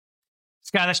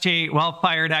Scott SJ,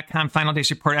 wildfire.com, Final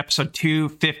Days Report, episode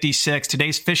 256.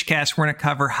 Today's Fishcast, we're going to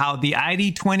cover how the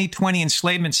ID 2020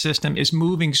 enslavement system is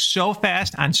moving so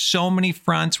fast on so many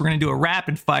fronts. We're going to do a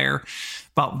rapid fire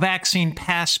about vaccine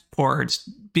passports,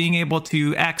 being able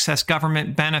to access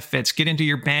government benefits, get into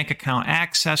your bank account,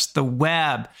 access the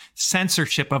web,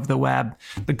 censorship of the web.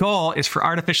 The goal is for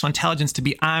artificial intelligence to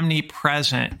be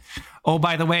omnipresent. Oh,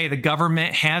 by the way, the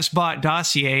government has bought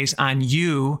dossiers on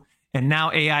you, and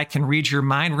now AI can read your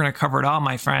mind. We're going to cover it all,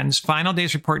 my friends. Final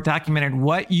Days Report documented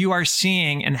what you are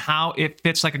seeing and how it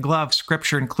fits like a glove,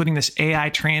 scripture, including this AI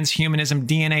transhumanism,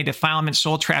 DNA defilement,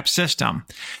 soul trap system.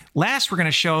 Last, we're going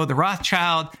to show the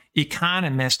Rothschild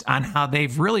economist on how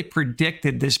they've really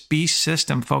predicted this beast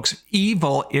system, folks.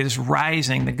 Evil is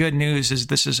rising. The good news is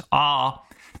this is all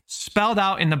spelled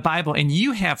out in the Bible, and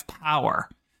you have power.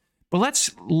 But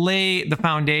let's lay the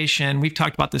foundation. We've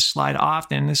talked about this slide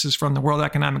often. This is from the World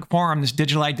Economic Forum, this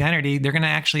digital identity. They're going to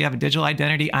actually have a digital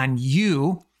identity on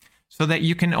you so that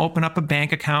you can open up a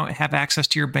bank account, have access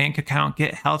to your bank account,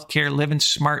 get healthcare, live in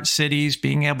smart cities,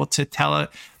 being able to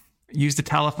use the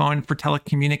telephone for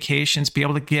telecommunications, be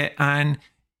able to get on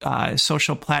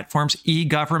social platforms.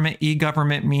 E-government.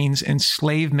 E-government means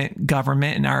enslavement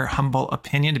government, in our humble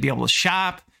opinion, to be able to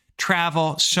shop,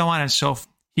 travel, so on and so forth.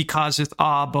 He causeth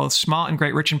all, both small and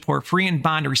great, rich and poor, free and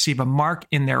bond, to receive a mark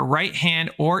in their right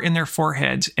hand or in their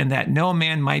foreheads, and that no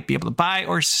man might be able to buy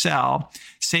or sell,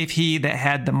 save he that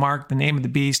had the mark, the name of the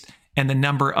beast, and the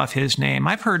number of his name.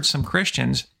 I've heard some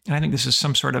Christians, and I think this is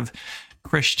some sort of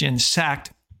Christian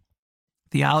sect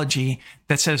theology,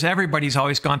 that says everybody's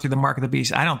always gone through the mark of the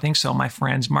beast. I don't think so, my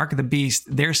friends. Mark of the beast,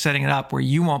 they're setting it up where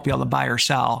you won't be able to buy or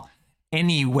sell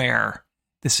anywhere.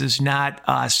 This is not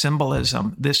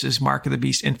symbolism. This is mark of the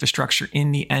beast infrastructure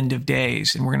in the end of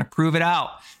days, and we're going to prove it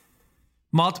out.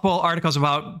 Multiple articles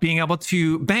about being able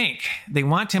to bank. They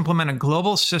want to implement a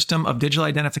global system of digital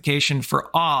identification for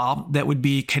all that would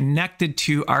be connected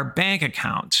to our bank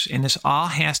accounts. And this all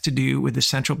has to do with the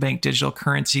central bank digital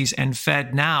currencies and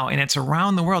FedNow. And it's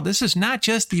around the world. This is not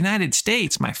just the United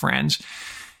States, my friends.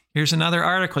 Here's another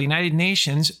article. United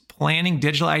Nations planning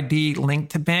digital ID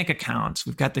linked to bank accounts.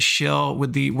 We've got the shill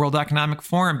with the World Economic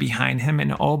Forum behind him.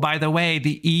 And oh, by the way,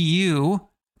 the EU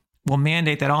will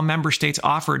mandate that all member states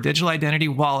offer a digital identity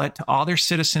wallet to all their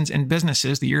citizens and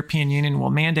businesses. The European Union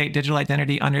will mandate digital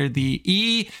identity under the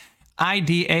EIDAS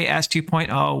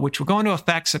 2.0, which will go into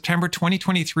effect September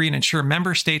 2023 and ensure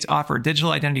member states offer a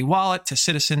digital identity wallet to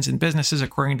citizens and businesses.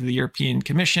 According to the European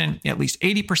Commission, at least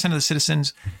 80% of the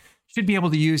citizens should be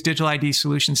able to use digital ID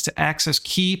solutions to access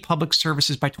key public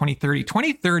services by 2030.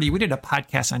 2030, we did a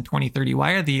podcast on 2030.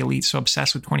 Why are the elites so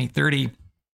obsessed with 2030?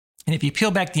 And if you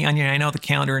peel back the onion, I know the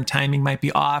calendar and timing might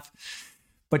be off,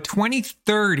 but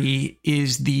 2030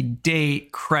 is the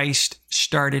date Christ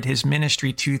started his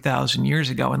ministry 2,000 years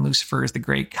ago, and Lucifer is the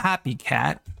great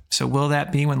copycat. So will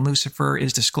that be when Lucifer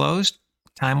is disclosed?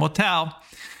 Time will tell.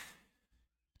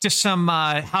 Just some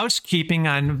housekeeping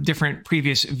on different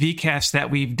previous VCasts that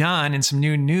we've done and some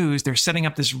new news. They're setting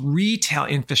up this retail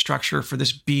infrastructure for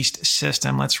this beast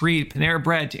system. Let's read. Panera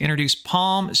Bread to introduce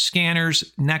Palm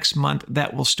scanners next month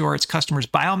that will store its customers'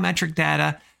 biometric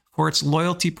data for its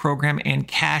loyalty program and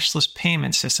cashless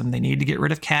payment system. They need to get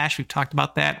rid of cash. We've talked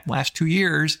about that last 2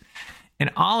 years. And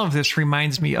all of this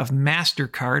reminds me of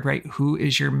MasterCard, right? Who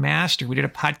is your master? We did a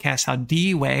podcast how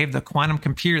D-Wave, the quantum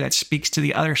computer that speaks to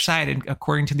the other side, and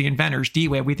according to the inventors,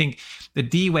 D-Wave, we think the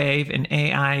D-Wave and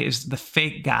AI is the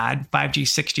fake God, 5G,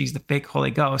 6G is the fake Holy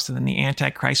Ghost, and then the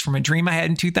Antichrist from a dream I had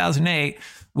in 2008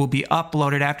 will be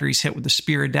uploaded after he's hit with the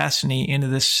Spear of Destiny into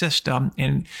this system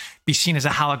and be seen as a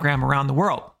hologram around the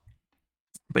world.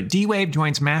 But D-Wave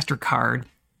joins MasterCard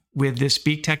with this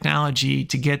big technology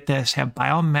to get this, have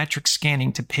biometric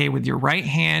scanning to pay with your right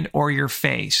hand or your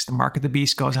face. The mark of the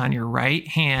beast goes on your right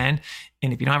hand.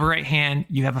 And if you don't have a right hand,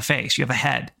 you have a face, you have a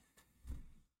head.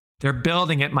 They're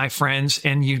building it, my friends.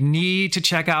 And you need to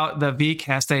check out the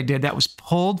VCast that I did that was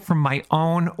pulled from my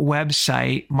own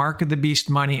website, Mark of the Beast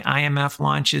Money. IMF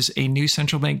launches a new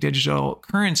central bank digital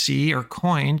currency or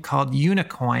coin called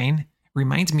Unicoin.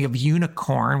 Reminds me of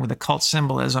unicorn with occult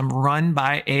symbolism, run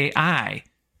by AI.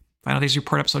 Final Days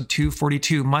Report, episode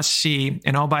 242, must see.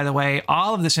 And oh, by the way,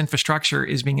 all of this infrastructure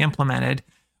is being implemented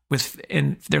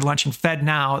and they're launching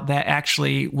FedNow that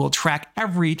actually will track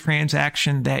every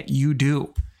transaction that you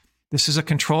do. This is a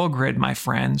control grid, my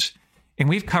friends. And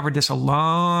we've covered this a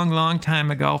long, long time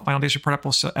ago. Final Days Report,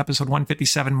 episode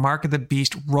 157, Mark of the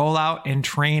Beast, rollout and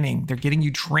training. They're getting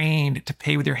you trained to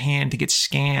pay with your hand, to get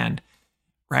scanned,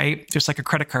 right? Just like a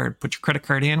credit card. Put your credit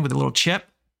card in with a little chip.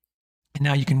 And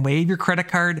now you can wave your credit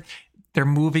card. They're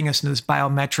moving us into this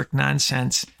biometric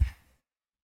nonsense.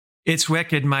 It's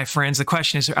wicked, my friends. The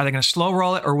question is, are they going to slow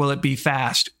roll it or will it be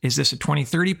fast? Is this a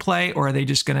 2030 play or are they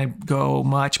just going to go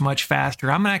much, much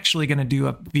faster? I'm actually going to do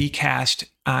a VCast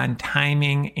on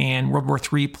timing and World War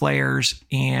III players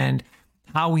and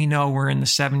how we know we're in the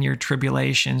 7-year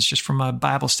tribulations just from a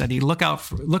Bible study. Look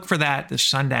for that this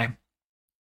Sunday.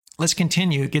 Let's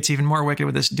continue. It gets even more wicked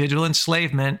with this digital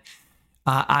enslavement.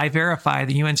 I-Verify,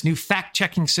 the UN's new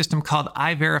fact-checking system called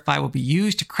I-Verify, will be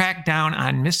used to crack down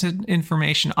on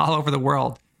misinformation all over the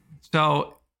world.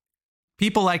 So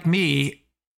people like me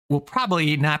will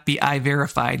probably not be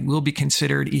I-Verified. We'll be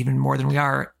considered, even more than we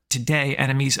are today,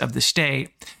 enemies of the state.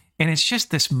 And it's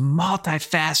just this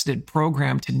multifaceted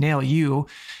program to nail you.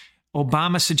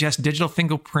 Obama suggests digital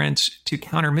fingerprints to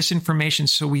counter misinformation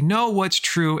so we know what's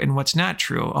true and what's not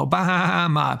true.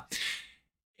 Obama.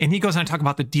 And he goes on to talk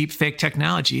about the deep fake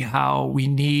technology, how we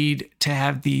need to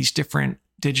have these different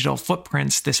digital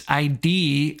footprints, this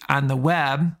ID on the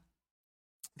web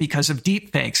because of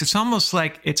deep fakes. It's almost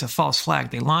like it's a false flag.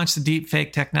 They launched the deep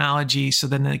fake technology so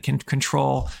then they can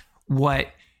control what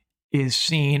is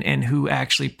seen and who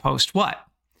actually posts what.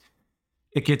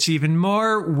 It gets even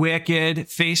more wicked.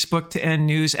 Facebook to end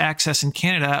news access in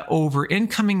Canada over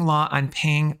incoming law on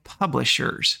paying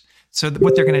publishers. So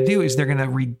what they're going to do is they're going to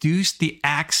reduce the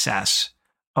access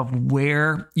of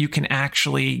where you can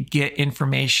actually get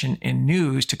information and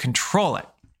news to control it.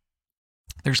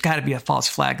 There's got to be a false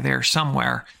flag there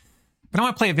somewhere. But I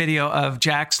want to play a video of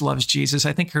Jax Loves Jesus.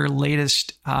 I think her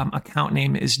latest account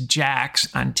name is Jax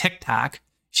on TikTok.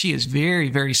 She is very,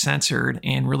 very censored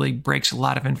and really breaks a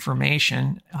lot of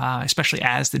information, especially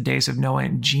as the days of Noah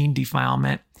and gene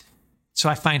defilement. So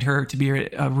I find her to be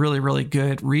a really, really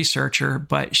good researcher,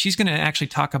 but she's going to actually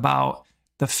talk about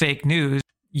the fake news.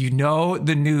 You know,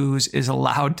 the news is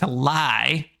allowed to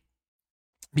lie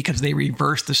because they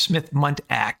reversed the Smith-Mundt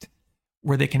Act,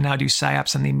 where they can now do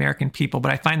psyops on the American people.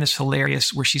 But I find this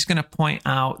hilarious where she's going to point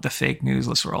out the fake news.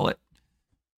 Let's roll it.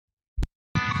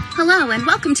 Hello, and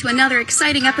welcome to another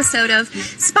exciting episode of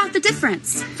Spot the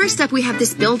Difference. First up, we have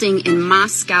this building in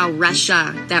Moscow,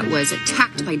 Russia, that was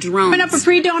attacked by drones. Coming up, a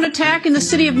pre-dawn attack in the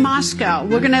city of Moscow.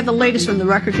 We're going to have the latest when the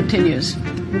record continues.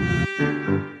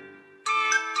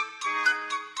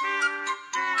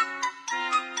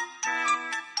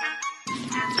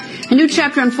 A new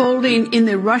chapter unfolding in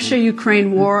the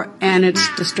Russia-Ukraine war, and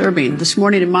it's disturbing. This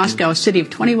morning in Moscow, a city of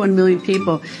 21 million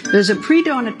people, there's a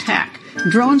pre-dawn attack.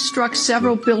 Drones struck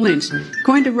several buildings.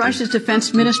 According to Russia's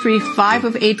defense ministry, 5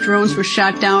 of 8 drones were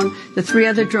shot down. The 3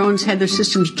 other drones had their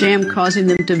systems jammed, causing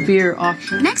them to veer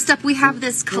off. Next up, we have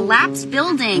this collapsed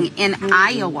building in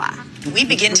Iowa. We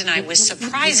begin tonight with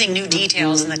surprising new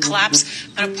details in the collapse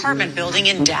of an apartment building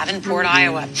in Davenport,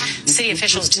 Iowa. City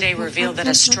officials today revealed that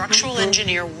a structural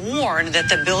engineer warned that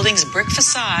the building's brick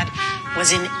facade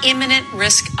was in imminent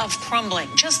risk of crumbling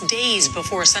just days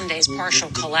before Sunday's partial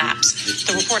collapse.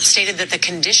 The report stated that the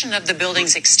condition of the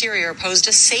building's exterior posed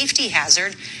a safety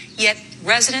hazard, yet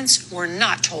residents were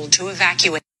not told to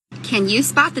evacuate. Can you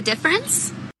spot the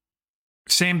difference?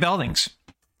 Same buildings.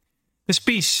 This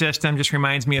beast system just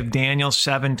reminds me of Daniel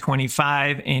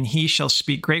 7:25, and he shall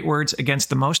speak great words against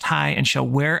the Most High and shall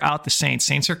wear out the saints.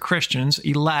 Saints are Christians,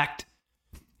 elect,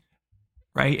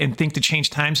 right? And think to change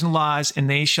times and laws, and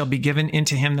they shall be given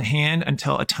into him the hand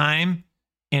until a time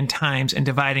and times and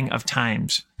dividing of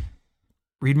times.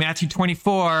 Read Matthew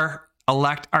 24.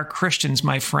 Elect are Christians,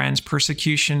 my friends.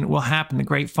 Persecution will happen. The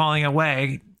great falling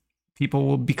away. People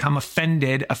will become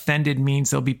offended. Offended means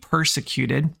they'll be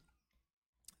persecuted.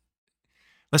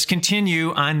 Let's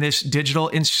continue on this digital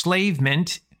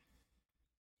enslavement.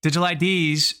 Digital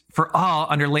IDs for all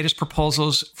under latest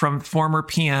proposals from former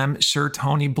PM Sir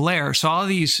Tony Blair. So all of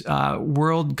these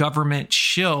world government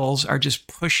shills are just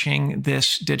pushing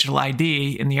this digital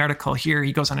ID. In the article here,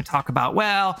 he goes on to talk about,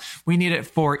 well, we need it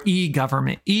for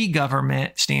e-government.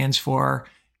 E-government stands for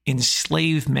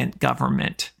enslavement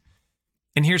government.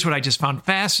 And here's what I just found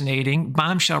fascinating.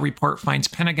 Bombshell report finds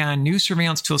Pentagon new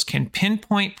surveillance tools can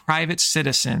pinpoint private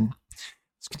citizen.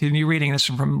 Let's continue reading this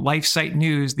from LifeSite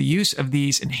News. The use of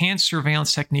these enhanced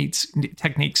surveillance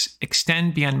techniques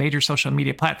extend beyond major social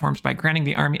media platforms by granting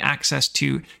the Army access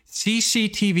to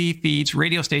CCTV feeds,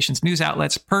 radio stations, news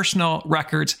outlets, personal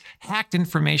records, hacked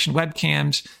information,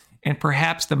 webcams, and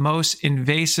perhaps the most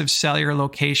invasive cellular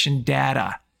location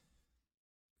data.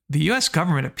 The U.S.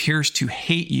 government appears to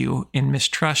hate you and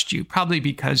mistrust you, probably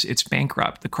because it's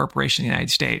bankrupt, the corporation of the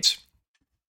United States.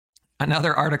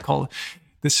 Another article,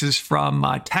 this is from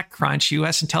TechCrunch.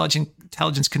 U.S.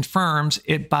 intelligence confirms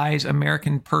it buys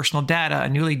American personal data. A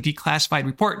newly declassified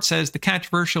report says the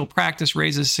controversial practice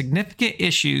raises significant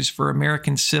issues for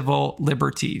American civil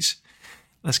liberties.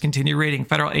 Let's continue reading.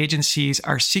 Federal agencies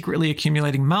are secretly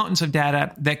accumulating mountains of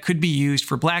data that could be used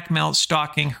for blackmail,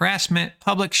 stalking, harassment,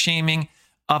 public shaming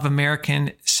of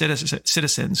American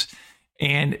citizens.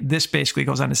 And this basically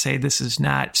goes on to say this is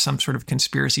not some sort of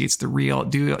conspiracy. It's the real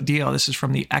deal. This is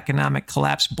from the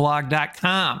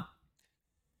economiccollapseblog.com.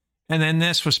 And then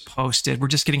this was posted. We're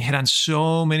just getting hit on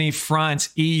so many fronts.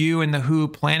 EU and the WHO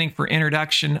planning for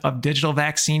introduction of digital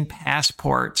vaccine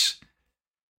passports.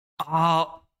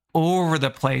 All over the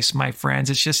place, my friends.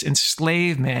 It's just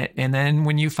enslavement. And then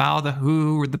when you follow the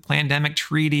WHO or the pandemic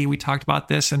treaty, we talked about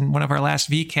this in one of our last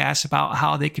VCasts about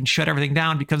how they can shut everything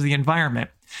down because of the environment.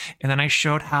 And then I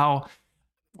showed how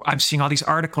I'm seeing all these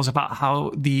articles about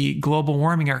how the global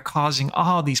warming are causing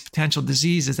all these potential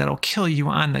diseases that'll kill you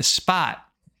on the spot.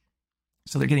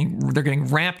 So they're getting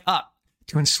ramped up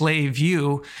to enslave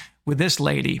you with this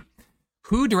lady.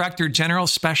 WHO Director General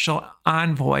Special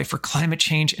Envoy for Climate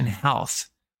Change and Health.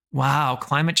 Wow,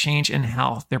 climate change and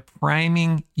health. They're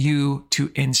priming you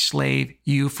to enslave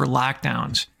you for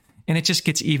lockdowns. And it just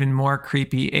gets even more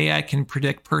creepy. AI can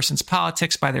predict person's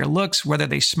politics by their looks, whether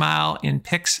they smile in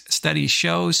pics, study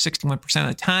shows 61% of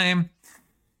the time.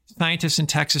 Scientists in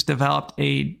Texas developed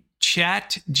a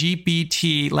chat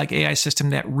GPT-like AI system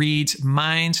that reads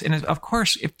minds. And of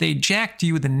course, if they jacked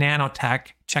you with the nanotech,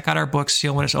 check out our book,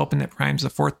 Seal When It's Open, that primes the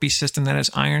fourth beast system that is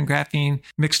iron, graphene,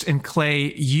 mixed in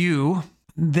clay,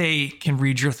 they can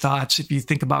read your thoughts. If you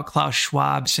think about Klaus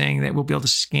Schwab saying that we'll be able to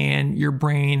scan your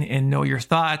brain and know your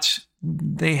thoughts,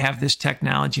 they have this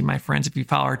technology, my friends. If you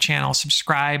follow our channel,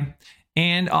 subscribe,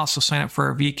 and also sign up for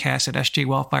our VCast at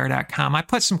sjwellfire.com. I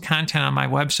put some content on my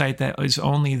website that is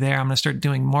only there. I'm going to start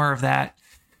doing more of that.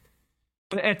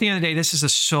 But at the end of the day, this is a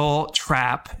soul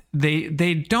trap.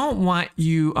 They don't want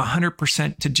you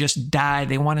 100% to just die.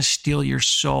 They want to steal your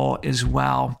soul as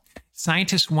well.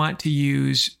 Scientists want to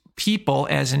use people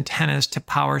as antennas to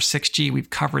power 6G. We've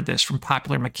covered this from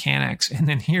Popular Mechanics. And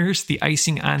then here's the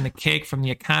icing on the cake from The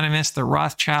Economist, the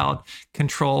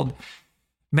Rothschild-controlled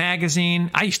magazine.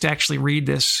 I used to actually read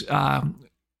this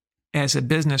as a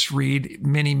business read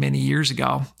many, many years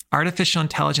ago. Artificial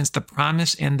Intelligence, the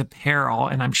Promise and the Peril.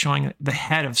 And I'm showing the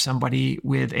head of somebody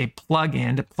with a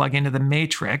plug-in to plug into the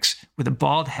Matrix with a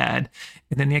bald head.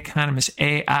 And then The Economist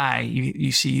AI,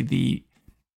 you see the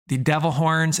devil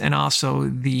horns and also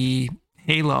the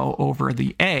halo over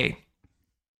the A.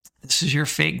 This is your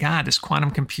fake God, this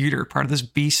quantum computer, part of this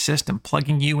beast system,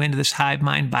 plugging you into this hive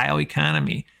mind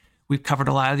bioeconomy. We've covered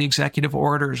a lot of the executive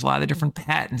orders, a lot of the different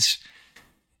patents.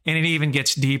 And it even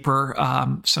gets deeper.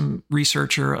 Some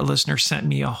researcher, a listener, sent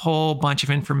me a whole bunch of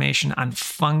information on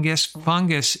fungus.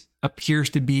 Fungus appears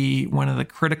to be one of the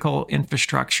critical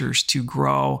infrastructures to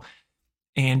grow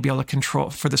and be able to control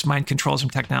for this mind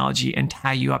controlism technology and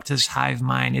tie you up to this hive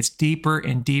mind. It's deeper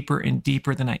and deeper and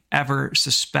deeper than I ever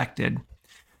suspected.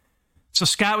 So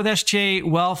Scott with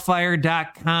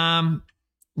sjwellfire.com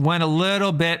went a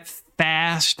little bit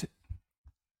fast,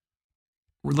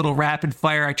 a little rapid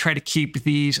fire. I try to keep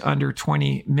these under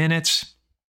 20 minutes,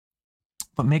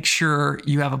 but make sure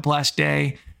you have a blessed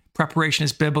day. Preparation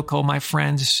is biblical, my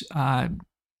friends.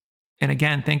 And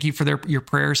again, thank you for your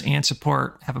prayers and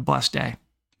support. Have a blessed day.